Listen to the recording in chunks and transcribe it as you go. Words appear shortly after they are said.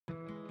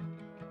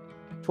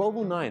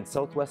1209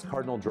 Southwest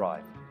Cardinell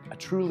Drive, a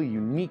truly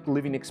unique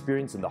living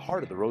experience in the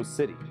heart of the Rose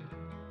City.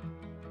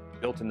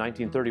 Built in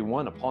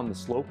 1931 upon the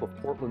slope of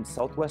Portland's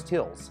Southwest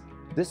Hills,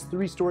 this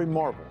three-story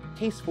marvel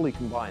tastefully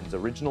combines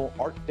original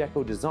Art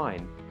Deco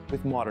design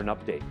with modern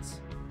updates.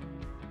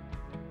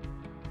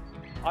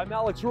 I'm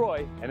Alex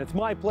Roy, and it's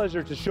my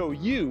pleasure to show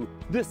you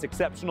this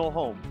exceptional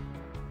home.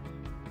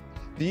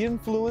 The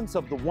influence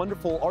of the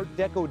wonderful Art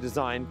Deco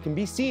design can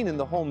be seen in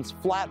the home's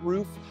flat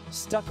roof,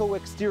 stucco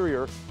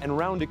exterior, and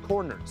rounded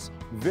corners,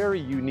 very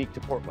unique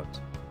to Portland.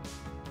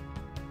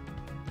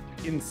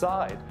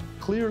 Inside,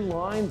 clear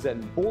lines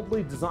and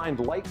boldly designed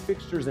light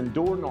fixtures and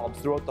doorknobs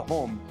throughout the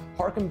home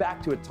harken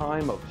back to a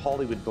time of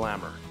Hollywood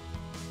glamour.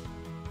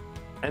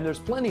 And there's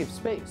plenty of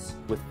space,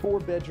 with 4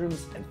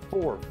 bedrooms and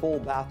 4 full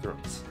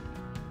bathrooms.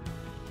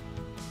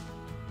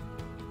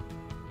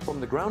 From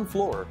the ground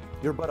floor,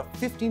 you're about a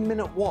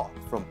 15-minute walk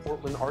from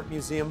Portland Art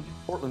Museum,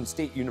 Portland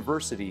State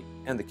University,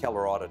 and the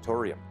Keller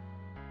Auditorium.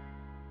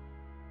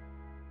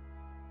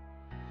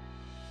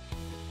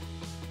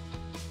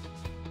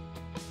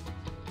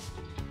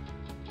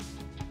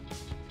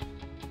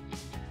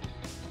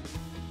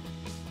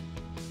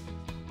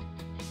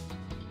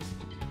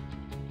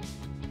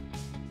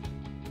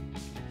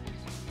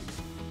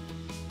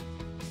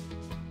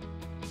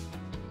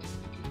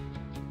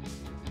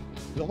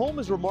 The home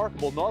is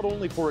remarkable not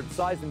only for its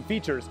size and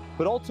features,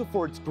 but also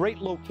for its great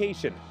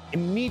location,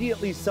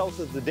 immediately south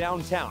of the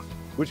downtown,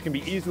 which can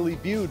be easily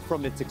viewed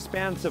from its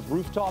expansive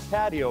rooftop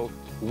patio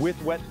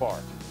with wet bar.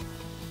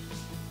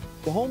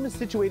 The home is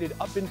situated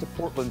up into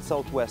Portland's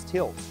Southwest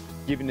Hills,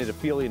 giving it a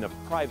feeling of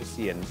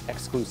privacy and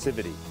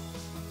exclusivity.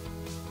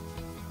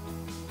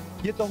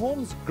 Yet the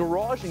home's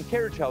garage and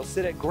carriage house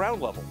sit at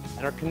ground level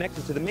and are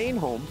connected to the main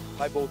home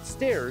by both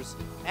stairs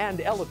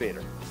and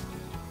elevator.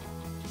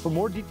 For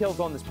more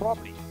details on this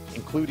property,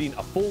 including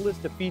a full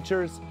list of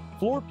features,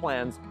 floor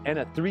plans, and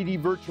a 3D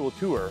virtual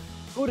tour,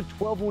 go to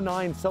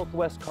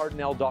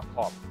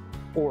 1209southwestcardinell.com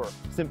or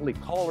simply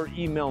call or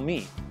email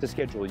me to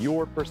schedule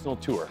your personal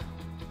tour.